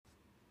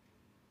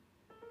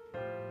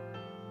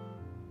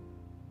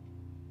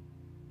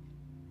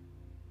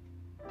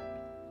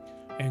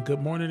And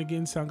good morning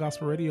again, Sound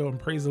Gospel Radio, and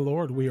praise the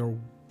Lord. We are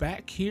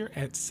back here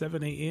at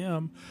 7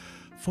 a.m.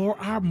 for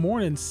our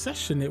morning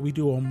session that we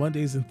do on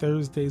Mondays and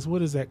Thursdays.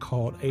 What is that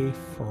called? A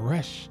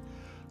fresh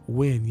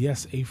wind.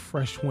 Yes, a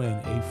fresh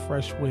wind, a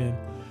fresh wind.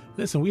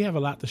 Listen, we have a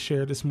lot to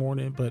share this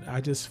morning, but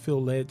I just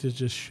feel led to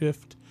just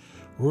shift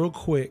real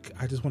quick.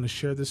 I just want to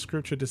share this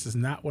scripture. This is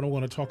not what I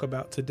want to talk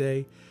about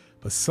today,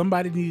 but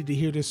somebody needed to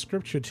hear this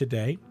scripture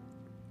today.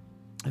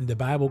 And the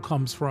Bible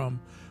comes from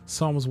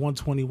Psalms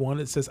 121.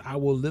 It says, I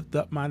will lift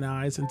up mine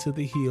eyes into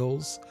the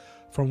hills,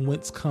 from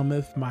whence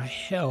cometh my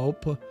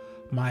help.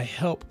 My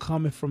help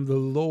cometh from the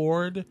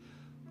Lord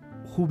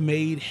who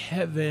made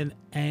heaven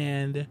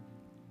and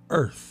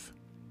earth.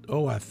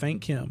 Oh, I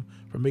thank him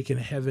for making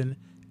heaven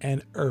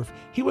and earth.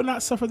 He would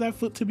not suffer thy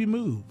foot to be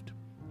moved.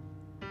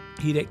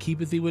 He that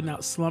keepeth thee would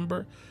not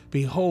slumber.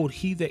 Behold,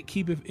 he that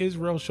keepeth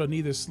Israel shall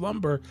neither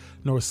slumber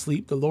nor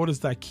sleep. The Lord is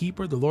thy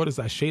keeper. The Lord is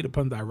thy shade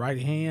upon thy right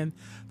hand.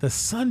 The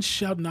sun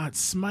shall not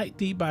smite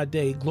thee by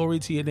day. Glory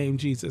to your name,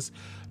 Jesus.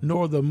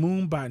 Nor the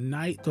moon by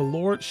night. The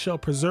Lord shall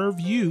preserve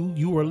you.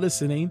 You are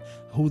listening,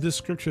 who this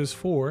scripture is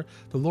for.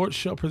 The Lord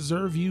shall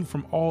preserve you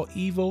from all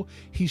evil.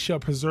 He shall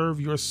preserve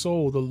your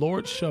soul. The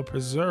Lord shall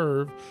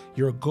preserve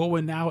your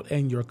going out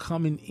and your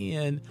coming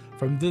in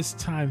from this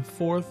time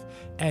forth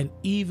and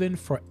even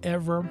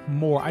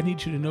forevermore. I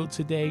need you to know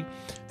today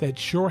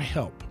that your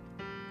help,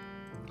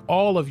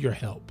 all of your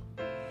help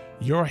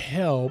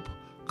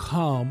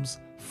comes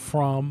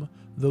from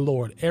the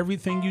Lord.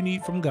 Everything you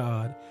need from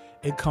God,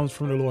 it comes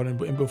from the Lord.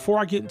 And before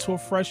I get into a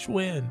fresh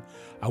wind,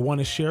 I want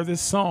to share this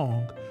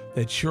song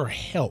that your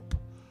help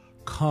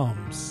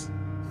comes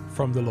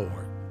from the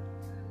Lord.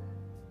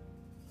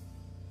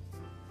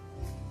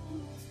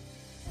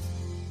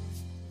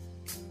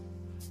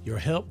 Your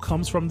help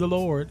comes from the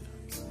Lord.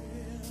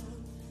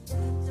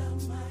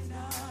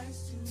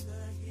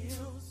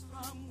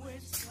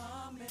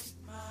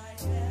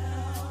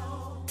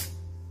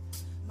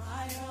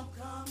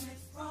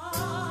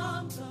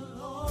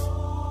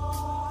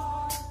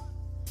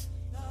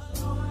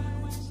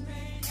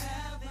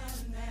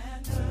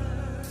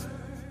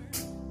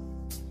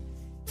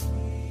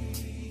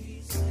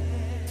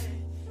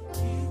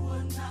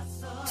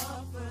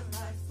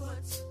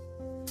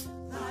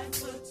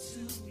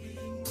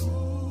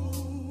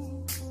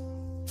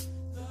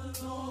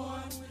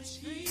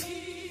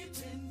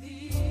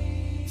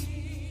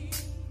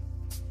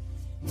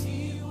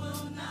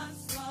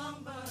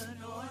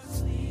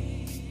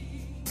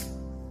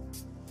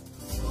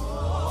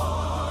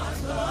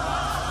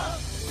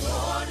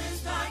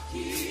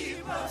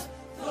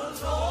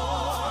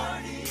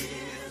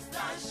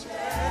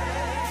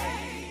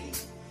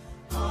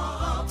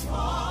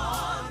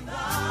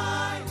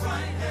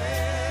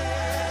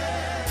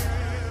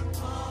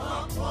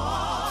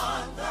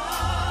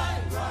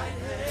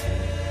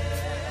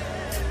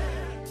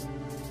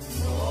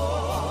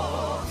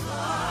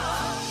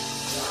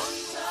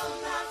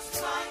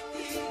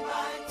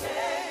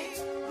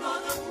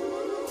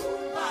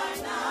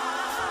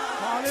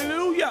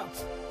 Hallelujah.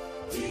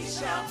 He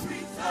shall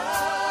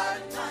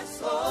preserve thy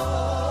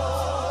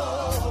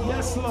soul.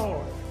 Yes,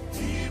 Lord.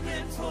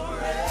 Even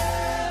forevermore.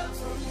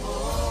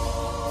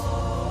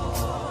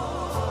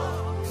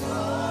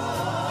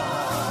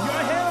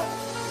 Your help.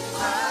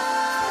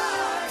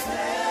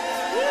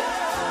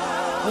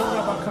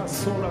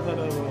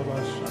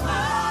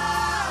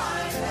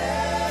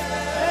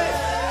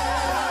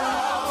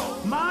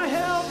 My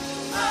help.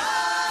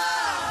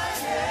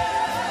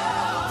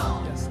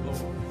 Yes,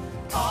 Lord.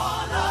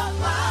 All of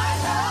my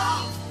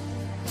help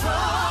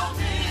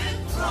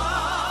coming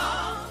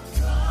from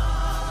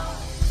God.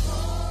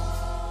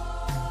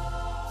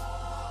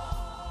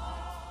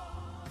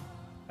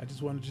 I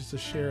just wanted to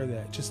share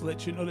that. Just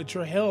let you know that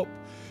your help,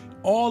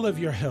 all of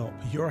your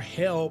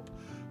help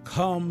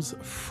comes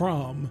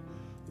from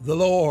the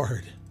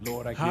Lord.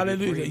 Lord, I give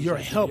hallelujah. You your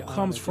praise, help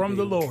comes from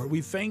the Lord. We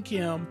thank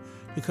him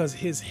because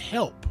his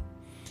help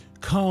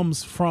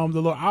comes from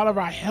the Lord. Out of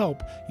our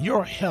help,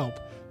 your help,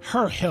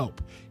 her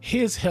help,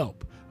 his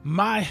help,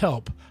 my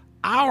help,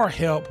 our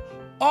help,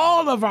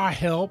 all of our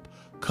help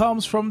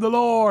comes from the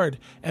Lord.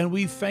 And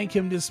we thank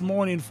him this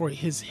morning for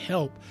his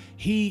help.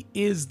 He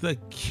is the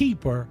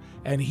keeper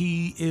and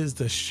he is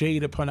the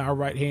shade upon our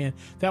right hand.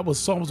 That was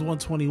Psalms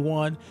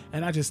 121.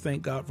 And I just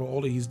thank God for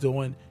all that he's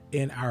doing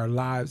in our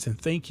lives. And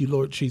thank you,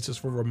 Lord Jesus,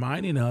 for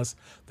reminding us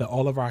that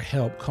all of our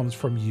help comes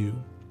from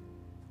you.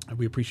 And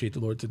we appreciate the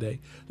Lord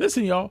today.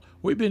 Listen, y'all,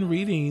 we've been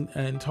reading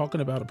and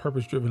talking about a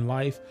purpose-driven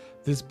life.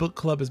 This book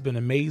club has been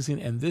amazing.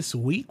 And this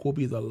week will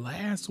be the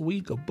last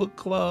week of book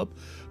club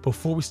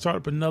before we start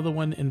up another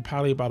one in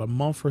probably about a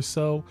month or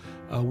so.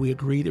 We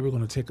agreed that we're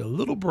going to take a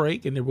little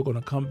break and then we're going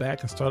to come back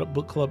and start up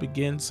book club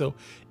again. So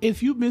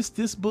if you missed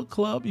this book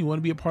club, you want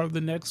to be a part of the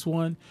next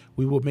one,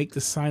 we will make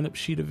the sign-up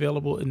sheet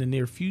available in the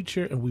near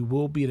future, and we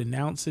will be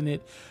announcing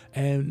it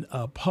and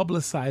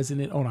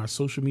publicizing it on our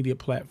social media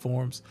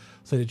platforms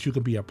so that you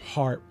can be a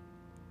part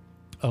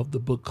of the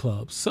book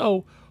club.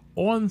 So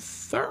on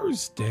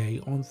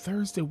Thursday,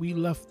 we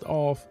left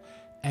off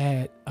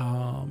at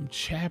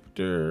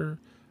chapter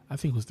I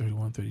think it was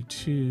 31,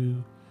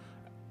 32.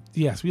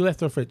 Yes, we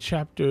left off at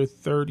chapter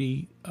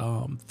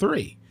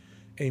 33.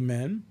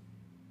 Amen.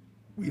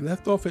 We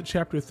left off at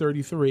chapter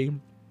 33.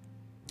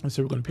 And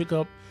so we're going to pick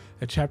up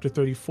at chapter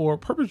 34,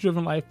 Purpose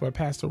Driven Life by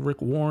Pastor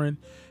Rick Warren.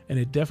 And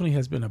it definitely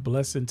has been a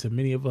blessing to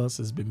many of us.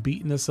 It's been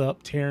beating us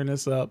up, tearing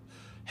us up,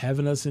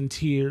 having us in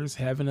tears,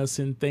 having us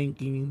in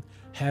thinking,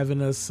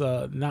 having us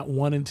not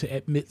wanting to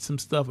admit some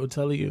stuff. I'll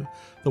tell you,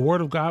 the word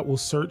of God will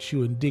search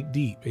you and dig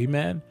deep.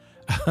 Amen.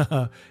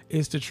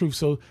 It's the truth.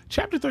 So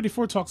chapter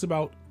 34 talks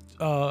about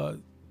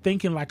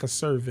thinking like a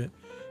servant,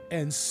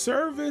 and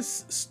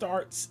service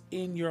starts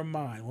in your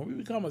mind. When we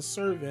become a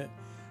servant,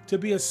 to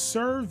be a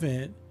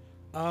servant,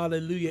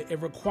 hallelujah,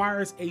 it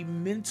requires a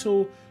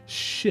mental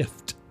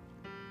shift.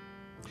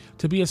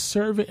 To be a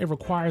servant, it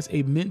requires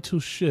a mental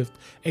shift,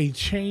 a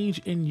change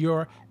in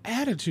your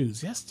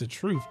attitudes. That's the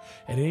truth.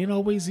 And it ain't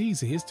always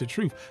easy. It's the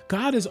truth.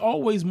 God is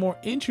always more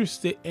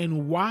interested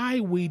in why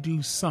we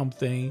do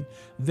something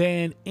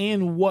than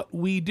in what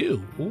we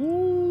do.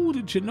 Ooh,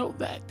 did you know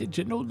that? Did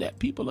you know that,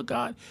 people of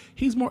God?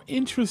 He's more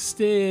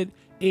interested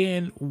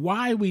in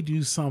why we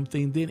do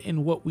something than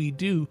in what we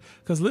do.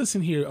 Because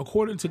listen here,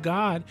 according to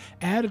God,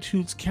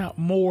 attitudes count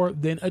more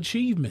than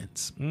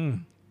achievements.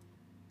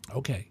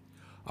 Okay.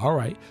 All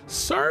right.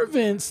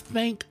 Servants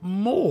think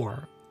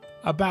more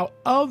about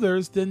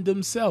others than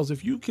themselves.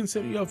 If you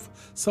consider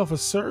yourself a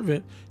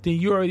servant, then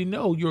you already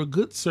know you're a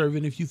good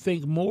servant if you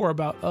think more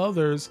about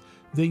others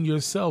than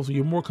yourself.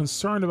 You're more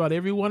concerned about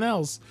everyone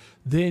else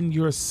than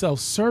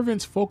yourself.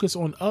 Servants focus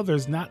on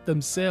others, not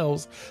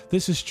themselves.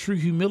 This is true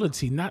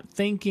humility, not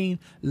thinking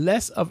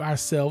less of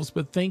ourselves,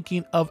 but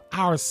thinking of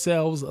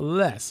ourselves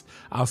less.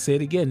 I'll say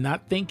it again,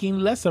 not thinking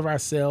less of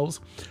ourselves,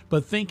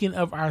 but thinking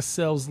of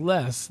ourselves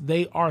less.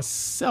 They are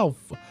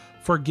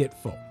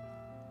self-forgetful.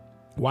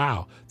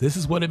 Wow, this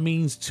is what it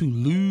means to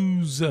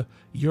lose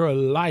your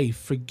life,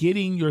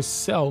 forgetting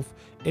yourself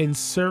in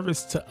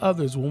service to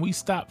others. When we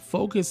stop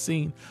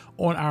focusing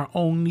on our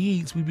own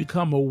needs, we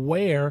become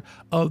aware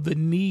of the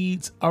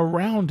needs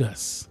around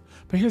us.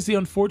 But here's the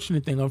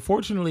unfortunate thing.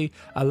 Unfortunately,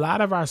 a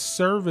lot of our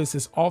service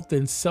is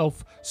often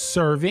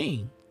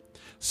self-serving.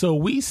 So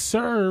we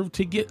serve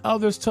to get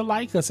others to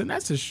like us. And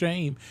that's a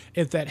shame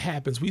if that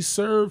happens. We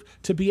serve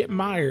to be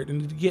admired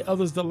and to get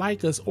others to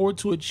like us or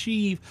to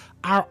achieve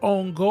our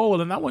own goal.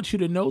 And I want you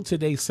to know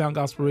today, Sound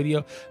Gospel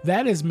Radio,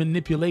 that is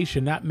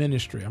manipulation, not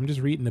ministry. I'm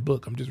just reading the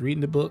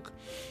book.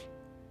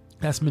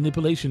 That's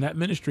manipulation, not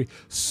ministry.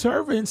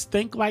 Servants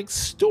think like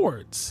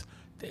stewards.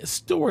 They're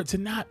stewards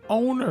and not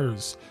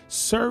owners.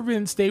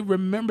 Servants, they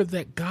remember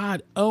that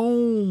God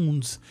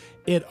owns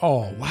it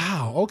all.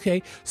 Wow.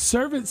 Okay.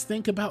 Servants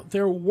think about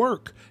their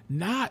work,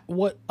 not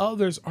what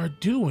others are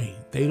doing.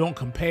 They don't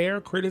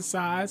compare,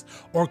 criticize,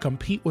 or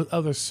compete with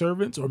other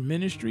servants or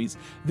ministries.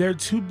 They're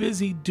too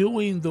busy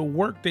doing the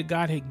work that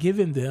God had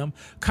given them.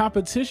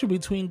 Competition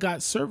between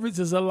God's servants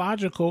is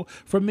illogical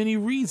for many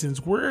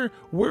reasons. We're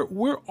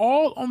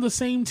all on the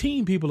same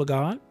team, people of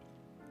God.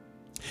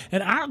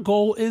 And our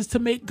goal is to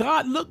make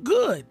God look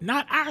good,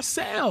 not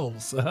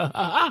ourselves.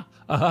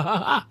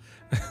 I'm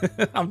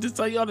just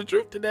telling y'all the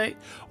truth today.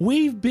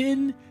 We've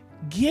been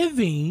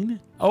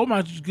giving, I'm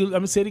going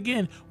to say it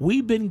again.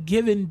 We've been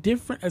given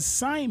different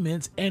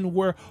assignments and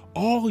we're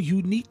all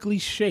uniquely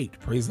shaped.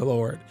 Praise the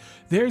Lord.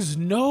 There's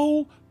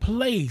no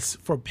place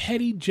for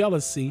petty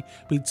jealousy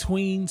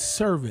between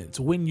servants.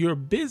 When you're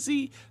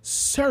busy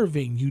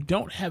serving, you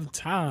don't have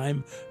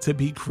time to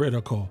be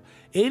critical.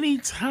 Any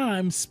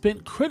time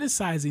spent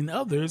criticizing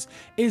others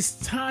is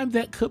time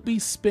that could be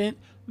spent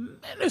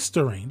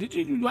ministering.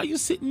 While you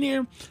sitting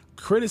there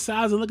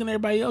criticizing, looking at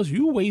everybody else,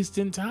 you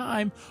wasting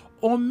time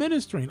on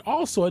ministering.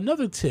 Also,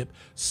 another tip,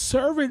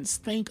 servants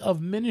think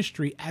of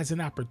ministry as an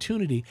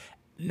opportunity,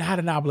 not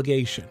an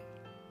obligation.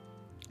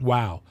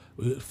 Wow.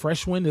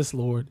 Fresh wind this,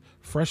 Lord.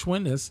 Fresh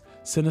wind this.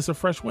 Send us a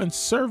fresh wind.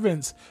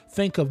 Servants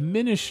think of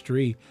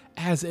ministry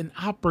as an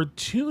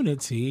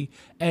opportunity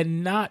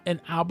and not an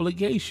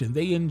obligation.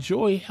 They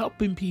enjoy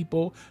helping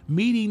people,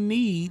 meeting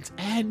needs,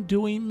 and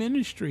doing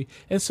ministry.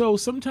 And so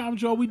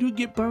sometimes, y'all, we do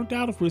get burnt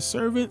out if we're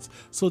servants.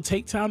 So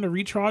take time to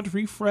recharge,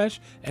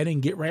 refresh, and then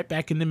get right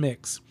back in the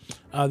mix.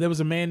 There was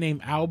a man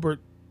named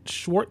Albert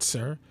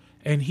Schweitzer,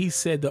 and he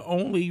said the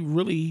only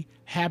really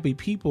happy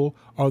people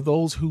are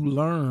those who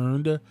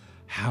learned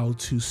how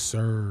to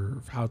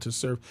serve,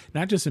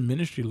 not just in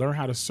ministry, learn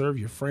how to serve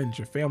your friends,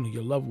 your family,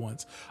 your loved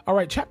ones. All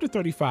right. Chapter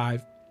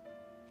 35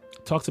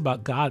 talks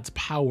about God's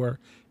power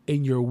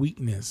in your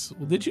weakness.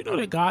 Well, did you know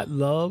that God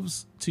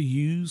loves to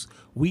use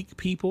weak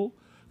people?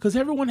 Because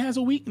everyone has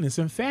a weakness.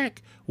 In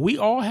fact, we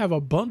all have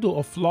a bundle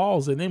of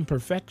flaws and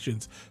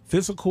imperfections,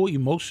 physical,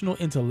 emotional,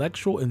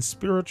 intellectual, and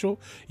spiritual.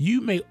 You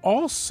may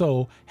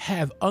also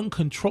have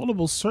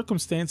uncontrollable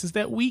circumstances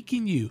that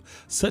weaken you,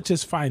 such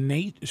as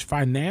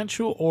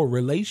financial or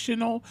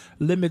relational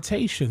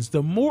limitations.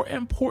 The more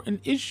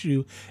important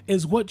issue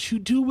is what you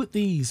do with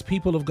these,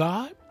 people of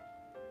God.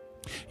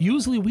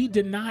 Usually we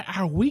deny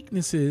our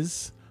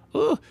weaknesses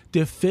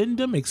defend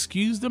them,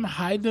 excuse them,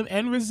 hide them,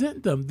 and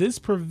resent them. This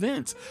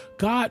prevents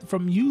God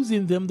from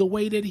using them the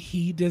way that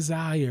he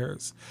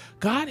desires.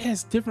 God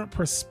has different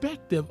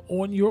perspective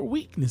on your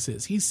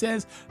weaknesses. He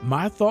says,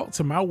 my thoughts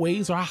and my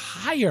ways are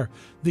higher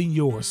than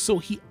yours. So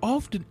he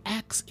often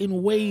acts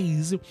in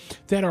ways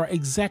that are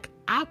exact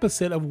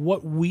opposite of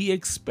what we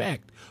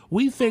expect.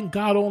 We think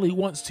God only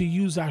wants to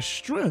use our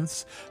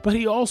strengths, but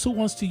he also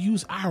wants to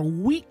use our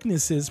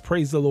weaknesses,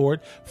 praise the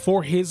Lord,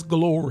 for his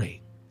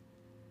glory.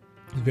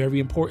 Very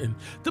important.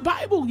 The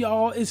Bible,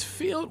 y'all, is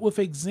filled with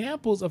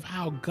examples of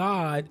how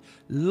God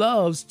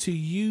loves to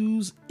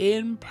use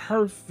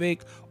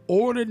imperfect,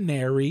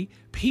 ordinary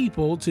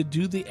people to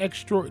do the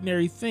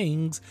extraordinary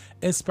things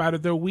in spite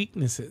of their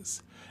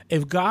weaknesses.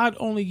 If God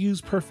only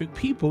used perfect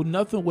people,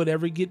 nothing would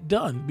ever get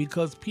done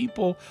because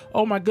people,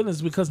 oh my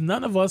goodness, because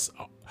none of us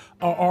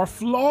are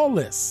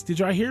flawless. Did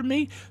y'all hear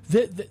me?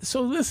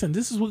 So listen,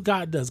 this is what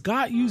God does.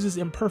 God uses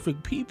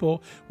imperfect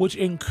people, which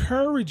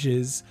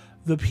encourages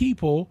the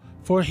people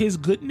for his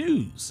good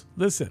news.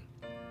 Listen,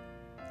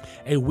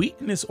 a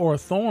weakness or a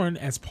thorn,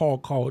 as Paul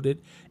called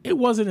it, it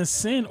wasn't a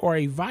sin or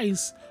a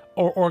vice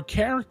or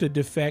character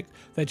defect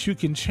that you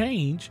can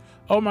change.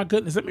 Oh my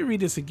goodness, let me read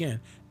this again.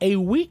 A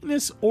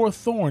weakness or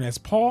thorn, as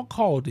Paul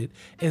called it,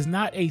 is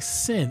not a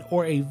sin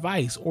or a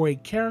vice or a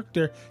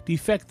character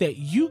defect that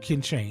you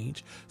can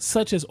change,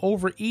 such as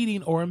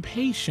overeating or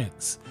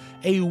impatience.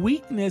 A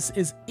weakness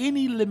is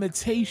any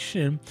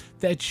limitation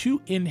that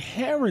you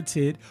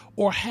inherited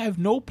or have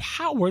no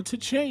power to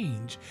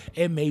change.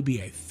 It may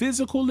be a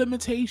physical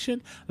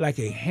limitation, like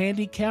a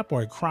handicap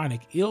or a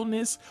chronic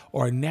illness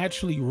or a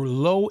naturally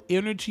low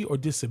energy or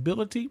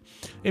disability.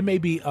 It may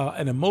be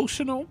an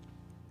emotional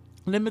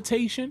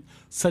limitation,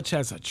 such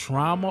as a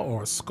trauma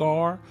or a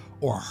scar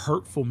or a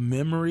hurtful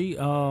memory.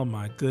 Oh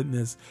my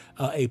goodness.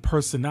 A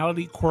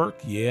personality quirk.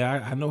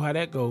 Yeah, I know how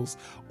that goes.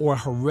 Or a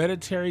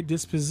hereditary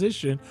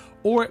disposition.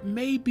 Or it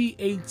may be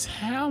a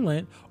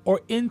talent or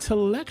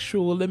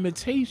intellectual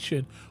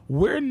limitation.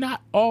 We're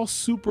not all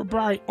super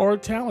bright or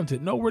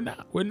talented. No, we're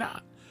not. We're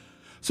not.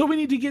 So we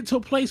need to get to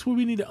a place where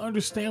we need to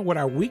understand what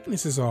our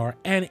weaknesses are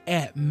and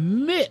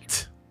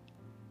admit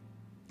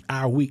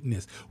our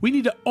weakness. We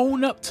need to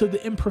own up to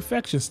the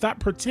imperfections. Stop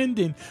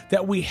pretending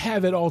that we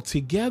have it all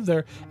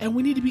together. And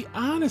we need to be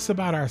honest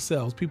about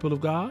ourselves, people of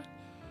God.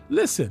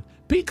 Listen,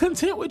 be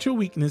content with your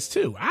weakness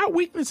too. Our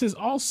weaknesses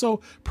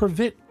also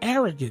prevent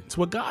arrogance.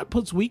 Where God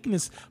puts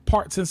weakness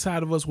parts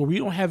inside of us where we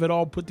don't have it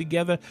all put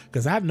together,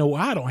 because I know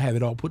I don't have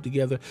it all put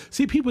together.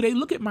 See, people, they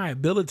look at my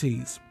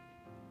abilities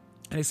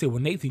and they say,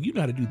 well, Nathan, you know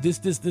how to do this,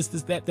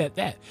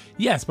 that.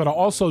 Yes, but I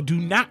also do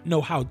not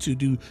know how to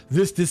do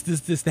this,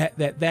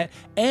 that.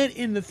 And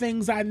in the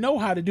things I know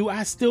how to do,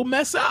 I still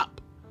mess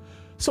up.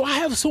 So I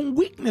have some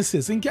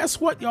weaknesses. And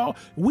guess what, y'all?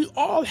 We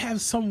all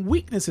have some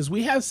weaknesses.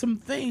 We have some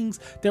things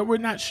that we're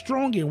not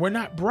strong in, we're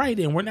not bright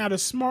in, we're not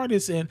as smart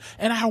as in.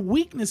 And our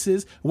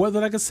weaknesses, whether,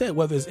 like I said,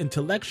 whether it's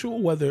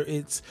intellectual, whether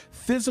it's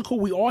physical,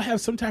 we all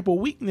have some type of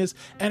weakness.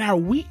 And our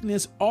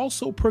weakness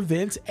also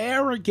prevents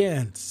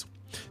arrogance.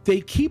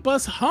 They keep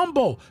us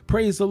humble.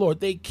 Praise the Lord.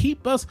 They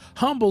keep us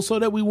humble so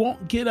that we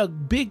won't get a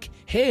big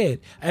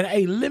head and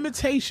a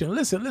limitation.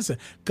 Listen.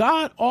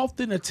 God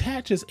often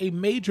attaches a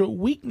major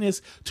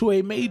weakness to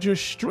a major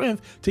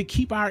strength to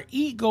keep our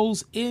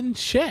egos in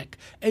check.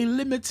 A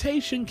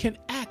limitation can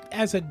act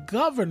as a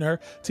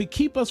governor to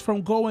keep us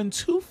from going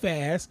too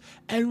fast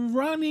and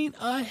running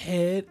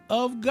ahead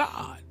of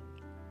God.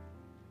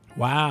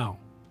 Wow.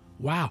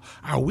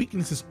 Our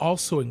weaknesses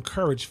also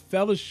encourage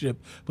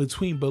fellowship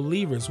between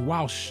believers,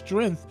 while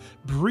strength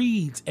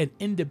breeds an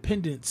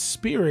independent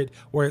spirit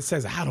where it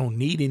says, I don't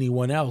need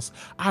anyone else.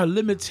 Our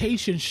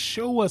limitations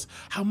show us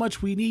how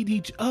much we need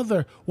each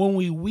other. When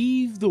we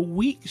weave the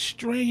weak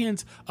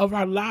strands of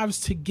our lives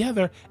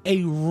together,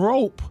 a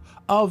rope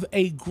of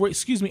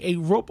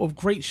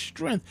great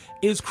strength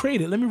is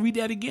created. Let me read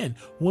that again.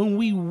 When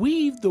we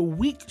weave the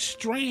weak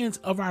strands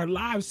of our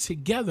lives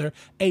together,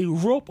 a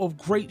rope of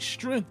great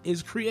strength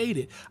is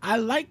created. I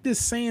like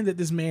this saying that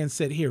this man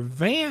said here.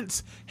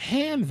 Vance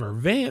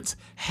Havner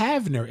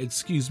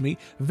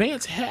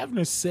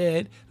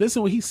said,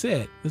 listen what he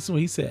said.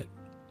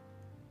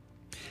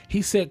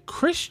 He said, equipped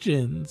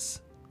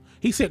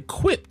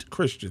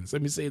Christians.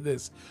 Let me say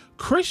this.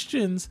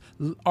 Christians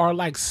are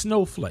like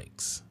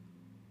snowflakes.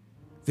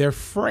 They're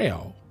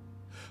frail,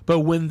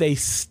 but when they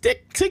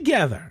stick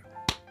together,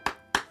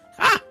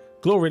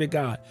 glory to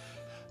God,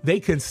 they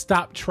can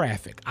stop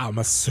traffic. I'm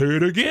going to say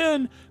it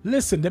again.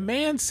 Listen, the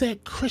man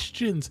said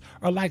Christians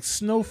are like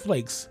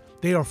snowflakes.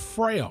 They are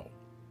frail,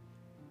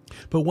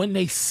 but when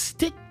they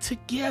stick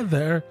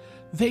together,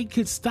 they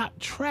could stop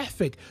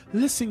traffic.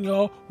 Listen,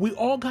 y'all, we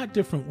all got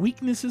different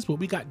weaknesses, but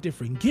we got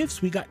different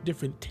gifts. We got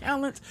different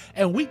talents,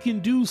 and we can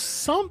do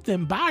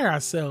something by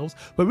ourselves,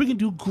 but we can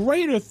do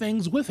greater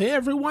things with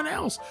everyone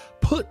else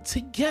put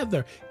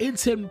together.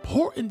 It's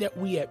important that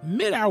we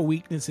admit our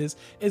weaknesses.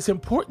 It's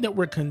important that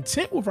we're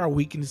content with our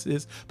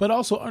weaknesses, but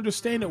also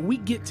understand that we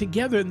get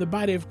together in the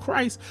body of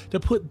Christ to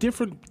put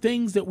different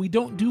things that we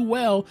don't do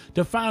well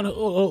to find,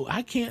 oh,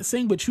 I can't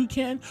sing, but you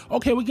can.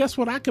 Okay, well, guess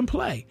what? I can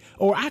play,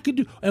 or I could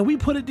do, and we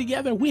put it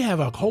together. We have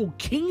a whole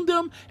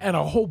kingdom and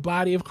a whole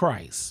body of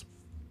Christ.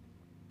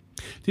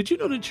 Did you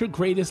know that your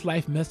greatest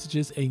life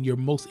messages and your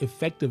most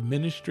effective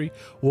ministry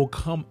will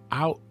come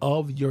out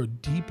of your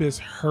deepest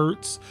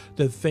hurts,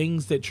 the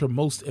things that you're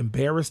most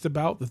embarrassed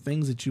about, the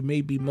things that you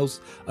may be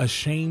most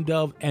ashamed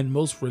of and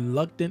most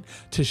reluctant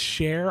to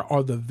share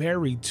are the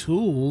very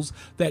tools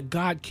that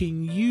God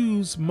can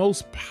use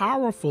most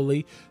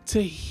powerfully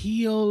to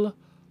heal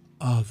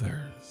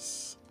others?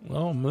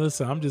 Well,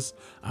 Melissa, I'm just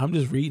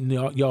reading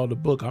y'all the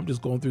book. I'm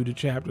just going through the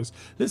chapters.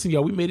 Listen,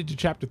 y'all, we made it to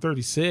chapter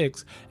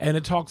 36, and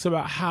it talks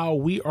about how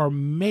we are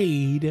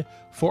made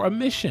for a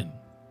mission.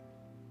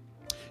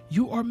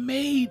 You are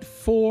made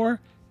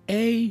for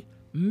a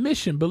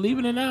mission. Believe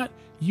it or not,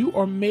 you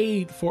are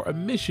made for a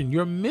mission.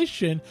 Your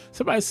mission,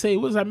 somebody say,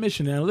 what's our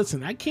mission? Now,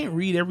 listen, I can't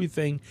read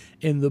everything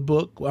in the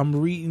book. I'm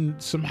reading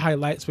some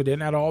highlights, but they're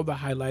not all the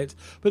highlights.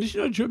 But you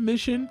know, your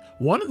mission,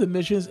 one of the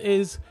missions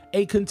is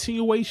a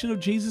continuation of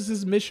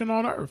Jesus's mission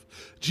on earth.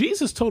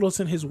 Jesus told us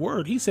in his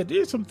word, he said,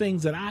 there's some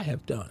things that I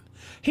have done.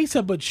 He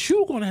said, but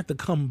you're going to have to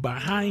come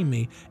behind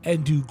me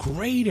and do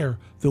greater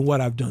than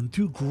what I've done,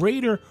 do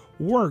greater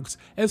works.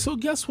 And so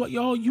guess what,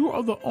 y'all? You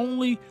are the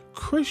only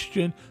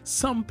Christian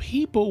some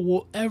people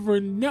will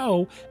ever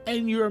know,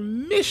 and your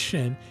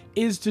mission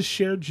is to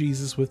share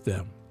Jesus with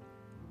them.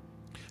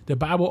 The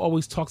Bible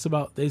always talks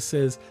about,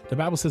 the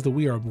Bible says that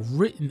we are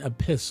written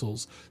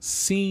epistles,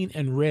 seen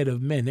and read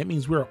of men. That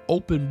means we're an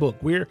open book.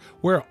 We're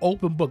an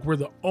open book. We're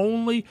the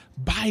only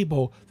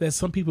Bible that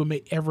some people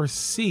may ever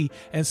see.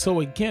 And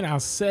so again,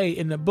 I'll say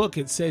in the book,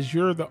 it says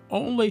you're the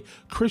only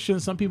Christian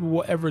some people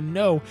will ever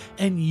know.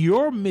 And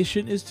your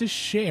mission is to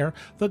share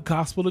the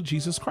gospel of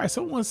Jesus Christ.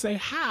 Someone say,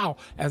 how?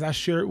 As I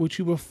shared with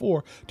you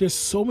before, there's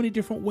so many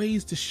different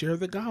ways to share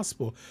the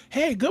gospel.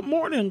 Hey, good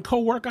morning,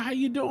 coworker. How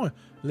you doing?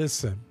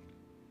 Listen.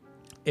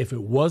 If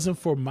it wasn't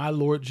for my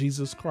Lord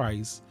Jesus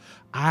Christ,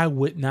 I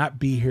would not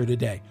be here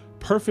today.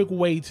 Perfect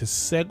way to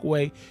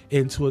segue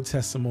into a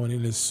testimony.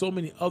 And there's so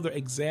many other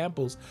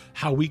examples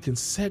how we can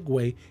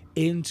segue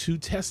into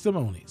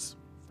testimonies.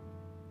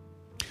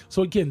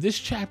 So again, this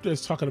chapter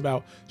is talking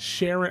about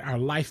sharing our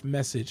life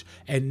message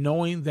and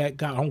knowing that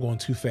God, I'm going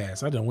too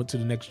fast. I done went to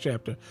the next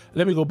chapter.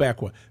 Let me go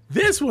backward.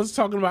 This one's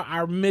talking about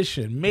our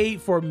mission,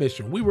 made for a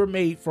mission. We were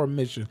made for a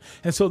mission.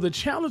 And so the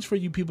challenge for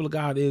you people of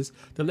God is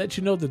to let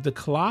you know that the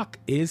clock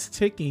is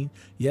ticking.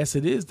 Yes,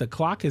 it is. The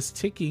clock is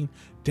ticking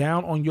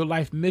down on your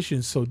life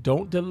mission. So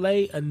don't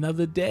delay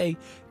another day.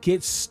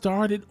 Get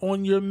started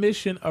on your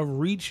mission of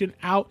reaching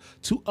out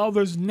to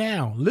others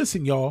now.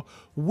 Listen, y'all,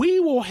 we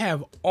will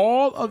have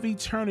all of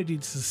eternity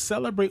to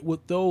celebrate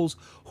with those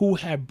who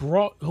have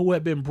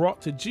been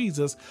brought to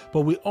Jesus,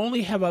 but we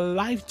only have a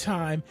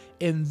lifetime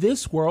in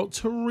this world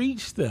to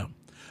reach them.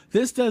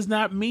 This does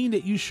not mean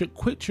that you should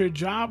quit your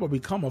job or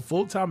become a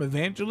full-time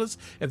evangelist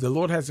if the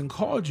Lord hasn't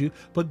called you,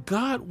 but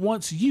God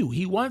wants you.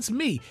 He wants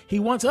me. He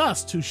wants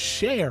us to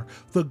share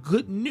the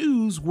good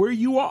news where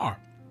you are.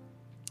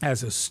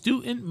 As a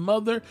student,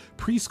 mother,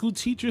 preschool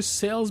teacher,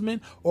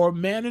 salesman, or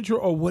manager,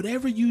 or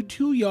whatever you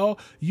do, y'all,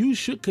 you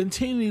should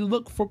continually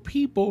look for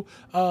people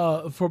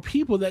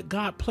that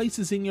God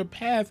places in your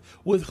path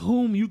with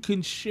whom you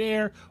can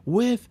share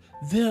with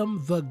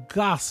them the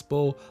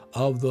gospel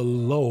of the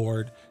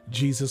Lord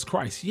Jesus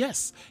Christ.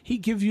 Yes, he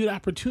gives you an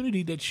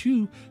opportunity that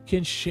you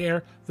can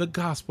share the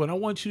gospel. And I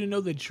want you to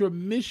know that your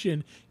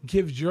mission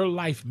gives your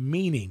life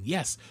meaning.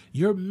 Yes,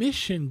 your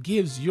mission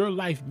gives your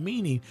life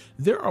meaning.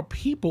 There are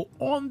people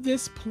on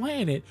this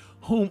planet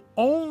whom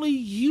only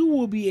you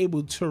will be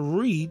able to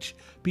reach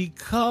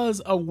because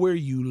of where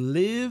you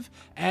live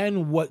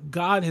and what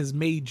God has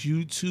made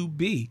you to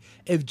be.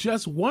 If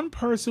just one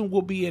person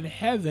will be in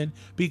heaven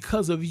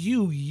because of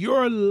you,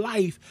 your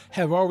life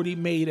have already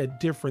made a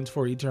difference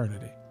for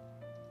eternity.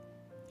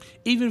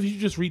 Even if you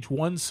just reach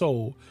one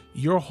soul,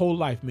 your whole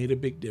life made a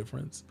big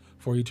difference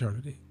for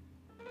eternity.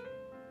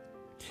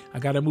 I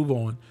got to move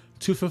on.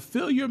 To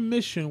fulfill your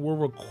mission will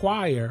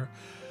require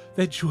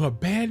that you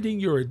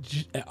abandon your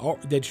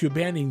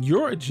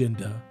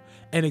agenda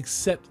and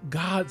accept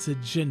God's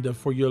agenda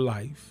for your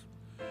life.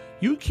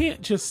 You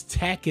can't just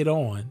tack it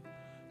on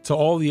to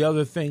all the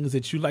other things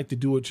that you like to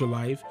do with your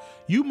life.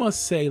 You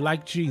must say,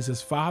 like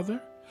Jesus, Father,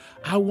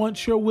 I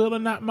want your will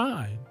and not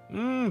mine.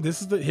 Here's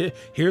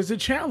the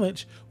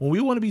challenge. When we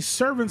want to be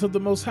servants of the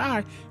Most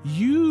High,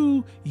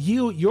 you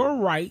yield your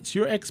rights,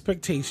 your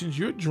expectations,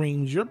 your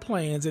dreams, your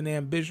plans, and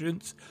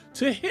ambitions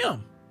to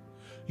Him.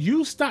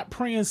 You stop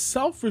praying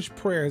selfish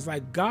prayers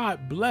like,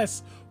 God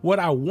bless what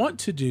I want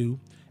to do,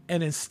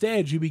 And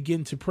instead you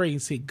begin to pray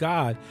and say,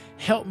 God,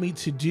 help me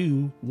to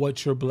do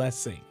what you're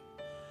blessing.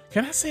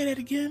 Can I say that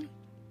again?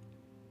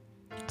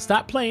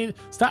 Stop praying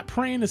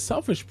the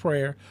selfish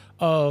prayer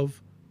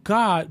of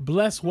God,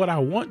 bless what I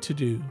want to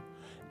do.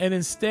 And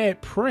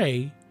instead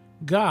pray,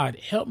 God,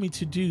 help me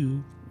to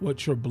do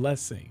what you're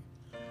blessing.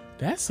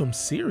 That's some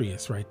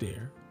serious right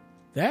there.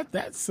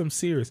 That's some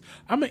serious.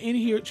 I'm going to end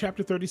here at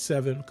chapter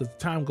 37 because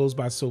time goes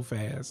by so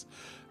fast.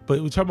 But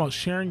we're talking about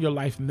sharing your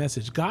life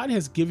message. God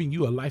has given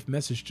you a life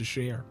message to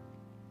share.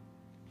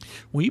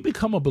 When you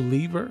become a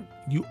believer,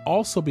 you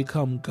also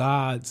become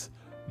God's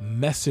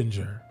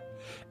messenger.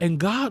 And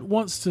God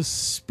wants to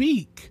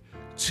speak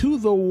to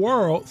the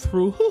world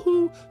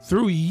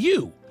through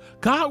you.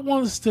 God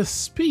wants to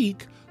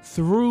speak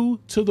to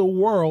the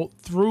world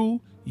through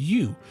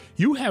you.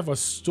 You have a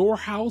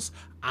storehouse.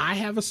 I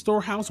have a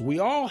storehouse. We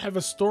all have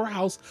a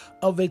storehouse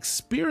of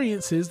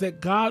experiences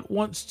that God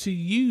wants to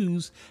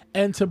use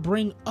and to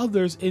bring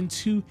others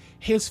into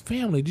his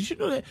family. Did you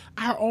know that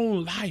our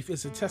own life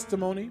is a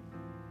testimony?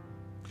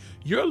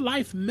 Your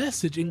life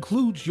message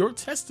includes your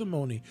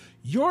testimony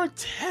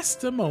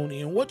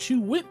and what you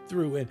went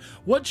through and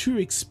what you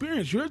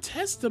experienced. Your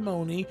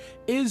testimony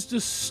is the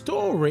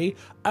story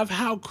of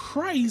how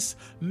Christ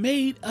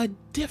made a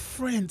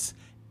difference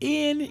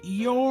in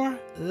your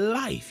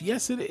life.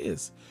 Yes, it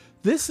is.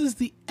 This is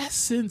the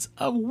essence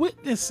of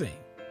witnessing.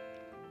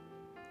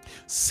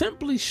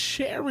 Simply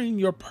sharing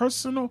your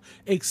personal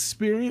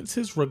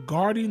experiences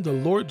regarding the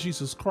Lord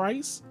Jesus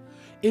Christ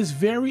is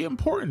very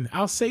important.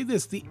 I'll say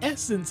this, the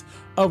essence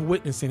of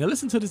witnessing. Now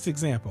listen to this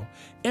example.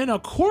 In a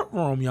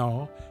courtroom,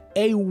 y'all,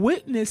 a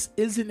witness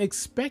isn't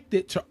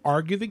expected to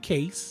argue the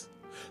case.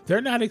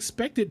 They're not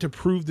expected to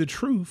prove the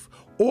truth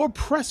or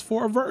press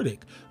for a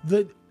verdict.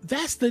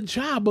 That's the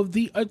job of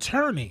the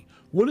attorney.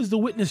 What is the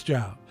witness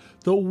job?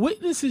 The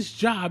witness's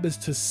job is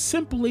to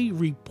simply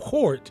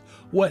report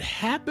what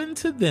happened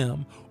to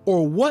them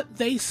or what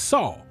they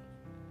saw.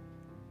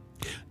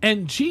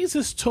 And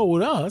Jesus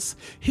told us,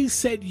 he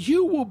said,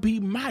 you will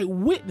be my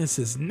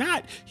witnesses,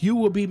 not you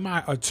will be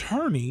my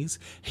attorneys.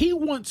 He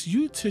wants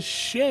you to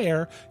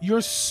share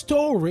your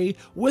story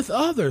with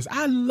others.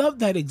 I love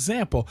that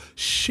example.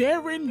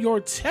 Sharing your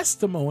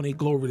testimony,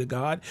 glory to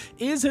God,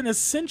 is an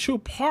essential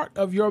part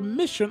of your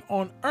mission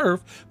on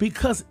earth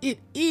because it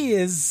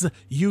is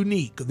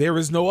unique. There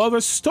is no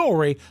other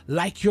story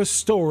like your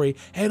story,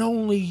 and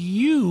only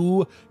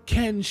you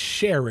can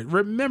share it.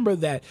 Remember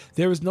that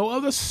there is no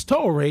other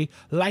story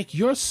like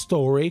your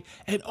story,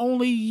 and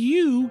only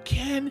you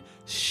can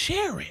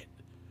share it.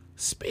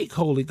 Speak,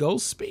 Holy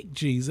Ghost. Speak,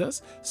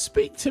 Jesus.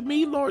 Speak to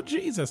me, Lord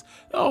Jesus.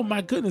 Oh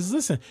my goodness.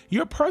 Listen,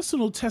 your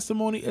personal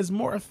testimony is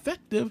more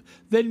effective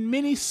than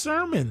many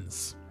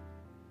sermons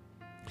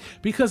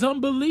because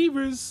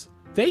unbelievers,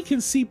 they can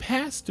see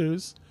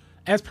pastors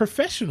as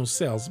professional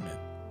salesmen,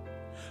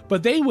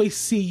 but they will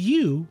see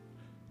you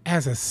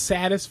as a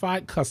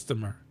satisfied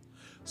customer.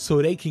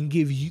 So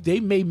they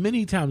may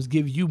many times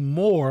give you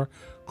more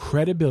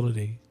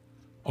credibility,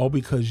 all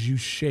because you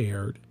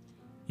shared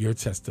your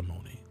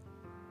testimony.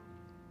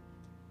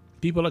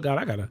 People of God,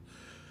 I gotta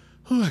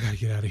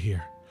get out of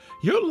here.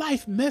 Your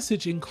life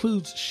message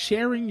includes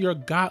sharing your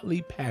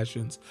godly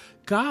passions.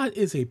 God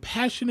is a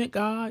passionate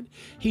God.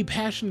 He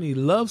passionately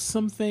loves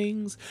some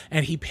things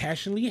and he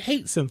passionately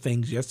hates some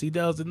things. Yes, he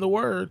does in the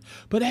word.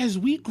 But as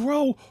we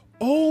grow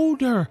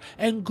older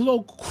and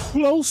grow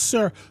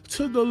closer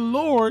to the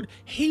Lord,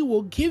 he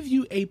will give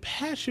you a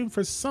passion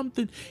for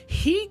something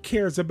he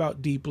cares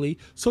about deeply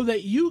so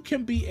that you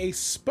can be a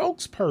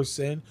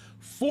spokesperson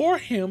for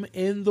him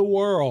in the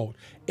world.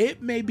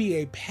 It may be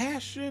a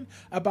passion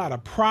about a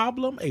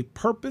problem, a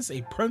purpose,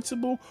 a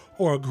principle,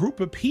 or a group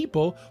of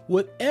people.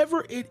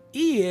 Whatever it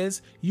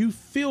is, you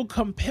feel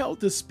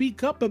compelled to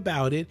speak up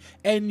about it,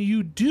 and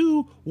you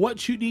do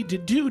what you need to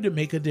do to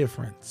make a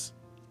difference.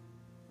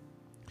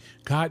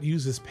 God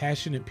uses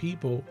passionate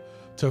people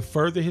to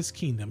further his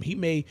kingdom. He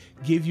may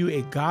give you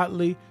a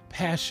godly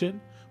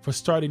passion for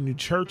starting new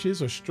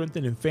churches or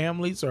strengthening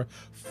families or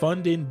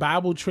funding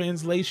Bible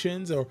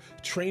translations or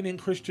training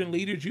Christian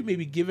leaders. You may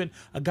be given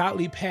a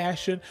godly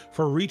passion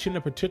for reaching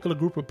a particular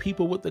group of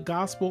people with the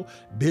gospel,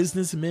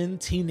 businessmen,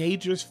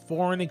 teenagers,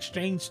 foreign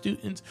exchange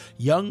students,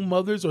 young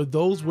mothers, or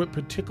those with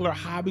particular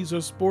hobbies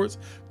or sports.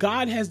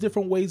 God has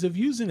different ways of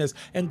using this,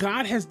 and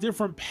God has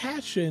different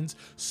passions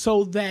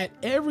so that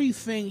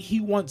everything he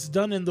wants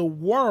done in the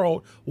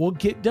world will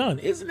get done.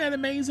 Isn't that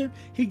amazing?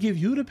 He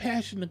gives you the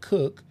passion to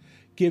cook,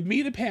 give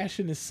me the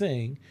passion to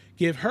sing,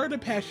 give her the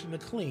passion to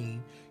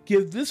clean,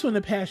 give this one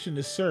the passion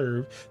to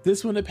serve,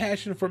 this one the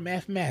passion for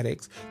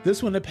mathematics,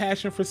 this one the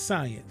passion for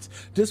science,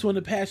 this one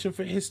the passion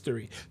for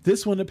history,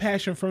 this one the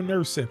passion for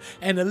nursing,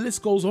 and the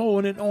list goes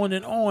on and on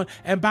and on.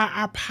 And by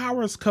our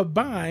powers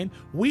combined,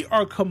 we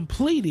are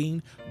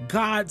completing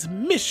God's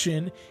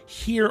mission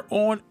here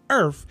on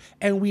earth.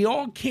 And we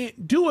all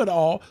can't do it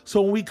all.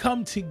 So when we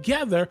come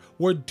together,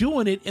 we're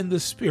doing it in the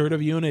spirit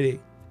of unity.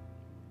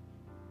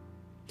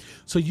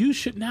 So you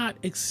should not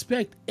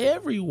expect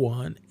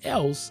everyone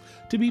else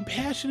to be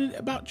passionate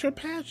about your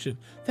passion.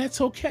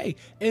 That's okay.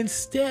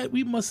 Instead,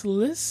 we must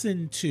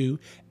listen to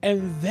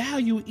and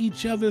value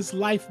each other's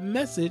life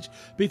message,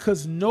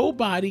 because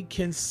nobody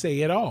can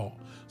say it all.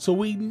 So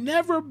we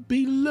never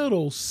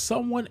belittle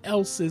someone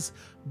else's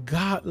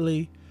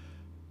godly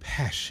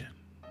passion.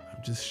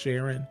 I'm just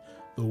sharing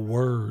the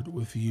word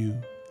with you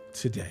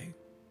today.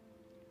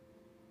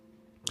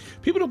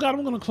 People of God,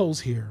 I'm going to close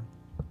here.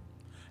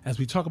 As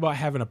we talk about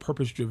having a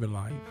purpose-driven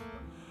life,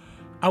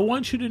 I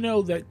want you to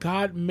know that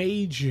God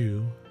made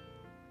you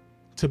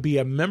to be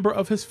a member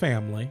of his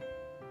family,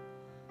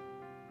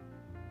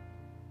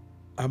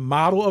 a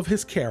model of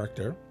his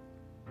character,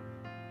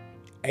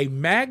 a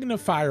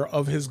magnifier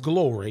of his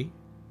glory,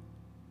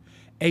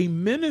 a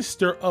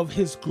minister of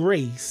his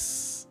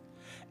grace,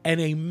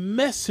 and a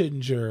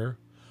messenger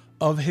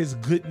of his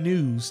good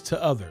news to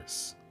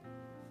others.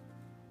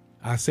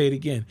 I say it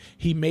again.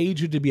 He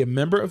made you to be a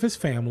member of his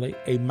family,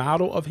 a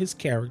model of his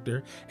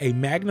character, a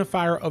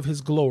magnifier of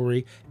his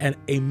glory, and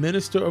a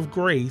minister of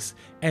grace,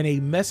 and a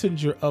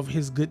messenger of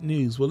his good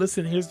news. Well,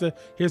 listen, here's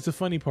the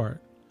funny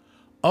part.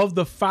 Of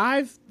the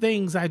 5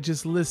 things I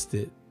just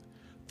listed,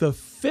 the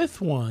 5th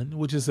one,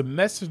 which is a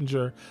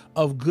messenger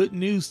of good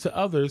news to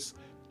others,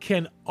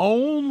 can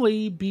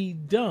only be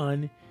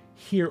done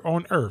here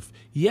on earth.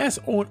 Yes,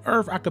 on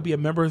earth, I could be a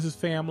member of his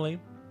family.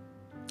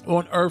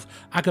 On earth,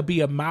 I could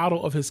be a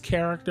model of his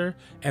character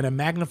and a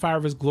magnifier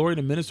of his glory and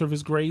a minister of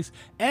his grace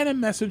and a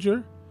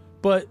messenger.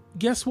 But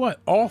guess what?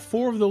 All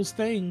 4 of those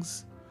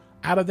things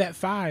out of that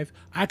 5,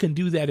 I can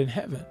do that in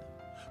heaven.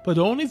 But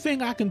the only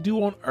thing I can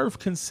do on earth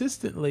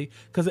consistently,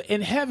 because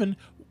in heaven,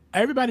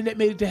 everybody that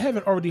made it to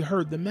heaven already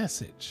heard the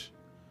message.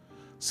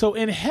 So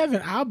in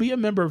heaven, I'll be a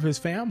member of his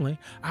family.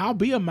 I'll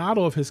be a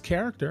model of his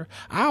character.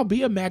 I'll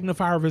be a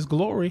magnifier of his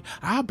glory.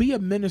 I'll be a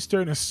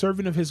minister and a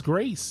servant of his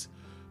grace.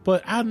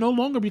 But I no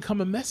longer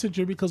become a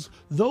messenger, because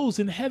those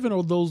in heaven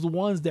are those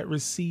ones that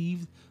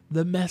receive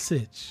the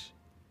message.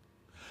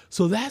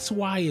 So that's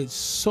why it's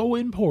so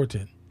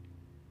important,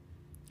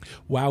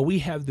 while we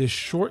have this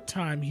short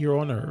time here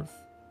on earth,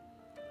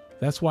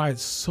 that's why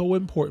it's so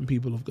important,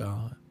 people of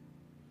God,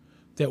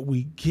 that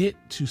we get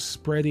to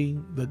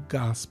spreading the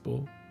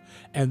gospel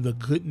and the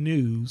good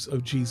news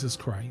of Jesus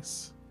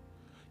Christ.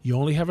 You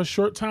only have a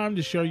short time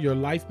to share your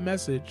life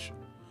message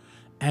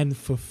and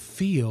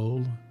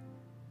fulfill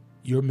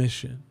your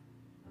mission.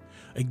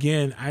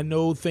 Again, I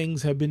know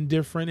things have been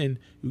different, and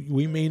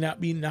we may not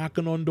be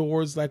knocking on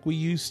doors like we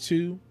used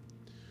to,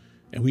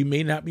 and we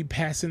may not be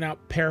passing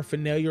out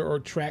paraphernalia or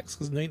tracts,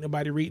 because ain't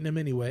nobody reading them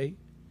anyway.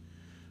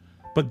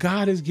 But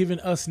God has given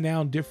us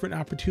now different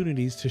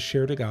opportunities to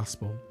share the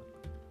gospel.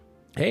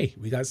 Hey,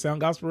 we got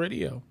Sound Gospel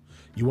Radio.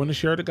 You want to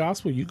share the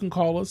gospel? You can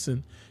call us,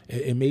 and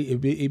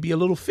it be a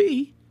little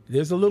fee.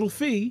 There's a little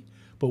fee,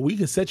 but we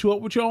can set you up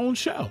with your own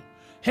show.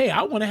 Hey,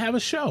 I want to have a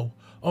show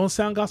on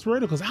Sound Gospel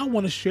Radio because I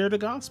want to share the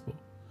gospel.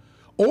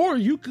 Or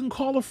you can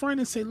call a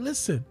friend and say,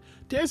 listen,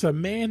 there's a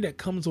man that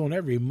comes on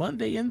every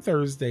Monday and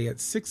Thursday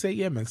at 6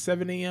 a.m. and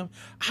 7 a.m.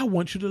 I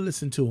want you to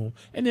listen to him.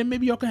 And then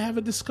maybe y'all can have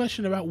a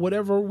discussion about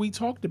whatever we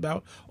talked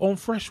about on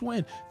Fresh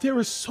Wind. There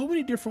are so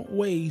many different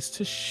ways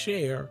to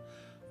share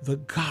the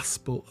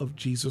gospel of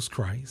Jesus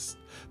Christ.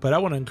 But I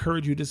want to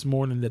encourage you this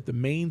morning that the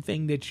main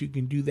thing that you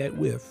can do that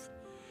with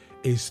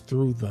is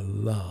through the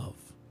love.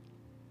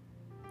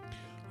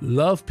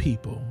 Love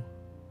people.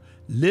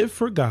 Live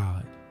for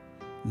God,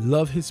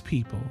 love his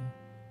people,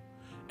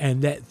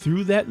 and that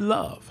through that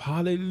love,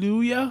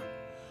 hallelujah,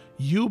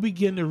 you'll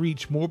begin to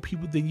reach more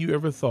people than you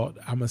ever thought.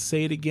 I'm going to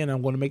say it again.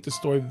 I'm going to make the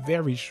story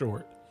very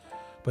short.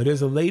 But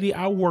there's a lady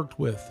I worked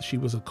with. She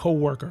was a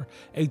co-worker,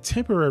 a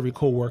temporary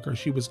co-worker.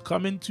 She was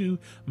coming to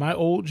my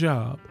old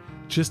job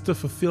just to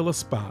fulfill a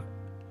spot.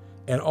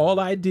 And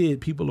all I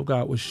did, people of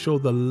God, was show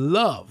the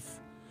love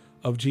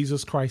of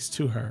Jesus Christ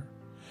to her.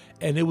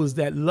 And it was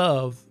that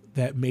love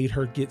that made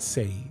her get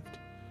saved.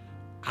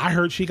 I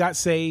heard she got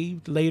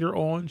saved later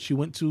on. She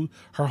went to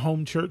her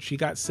home church. She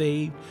got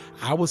saved.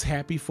 I was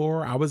happy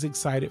for her. I was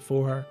excited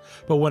for her.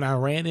 But when I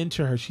ran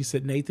into her, she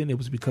said, Nathan, it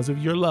was because of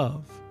your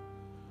love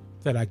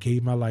that I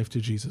gave my life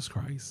to Jesus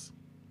Christ.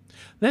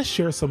 Let's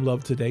share some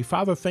love today.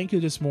 Father, thank you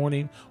this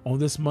morning on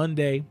this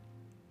Monday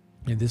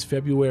in this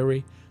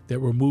February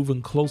that we're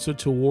moving closer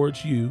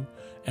towards you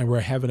and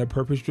we're having a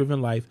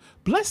purpose-driven life.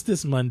 Bless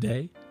this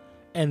Monday.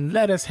 And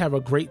let us have a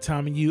great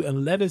time in you,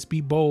 and let us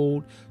be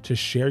bold to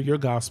share your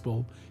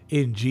gospel.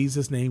 In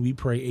Jesus' name we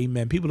pray,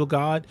 amen. People of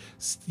God,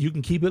 you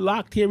can keep it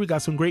locked here. We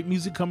got some great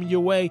music coming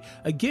your way.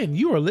 Again,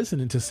 you are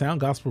listening to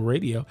Sound Gospel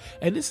Radio,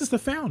 and this is the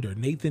founder,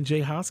 Nathan J.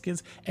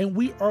 Hoskins, and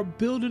we are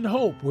building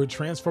hope. We're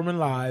transforming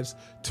lives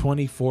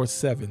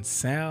 24/7.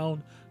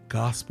 Sound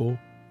Gospel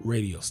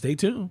Radio. Stay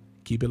tuned.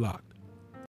 Keep it locked.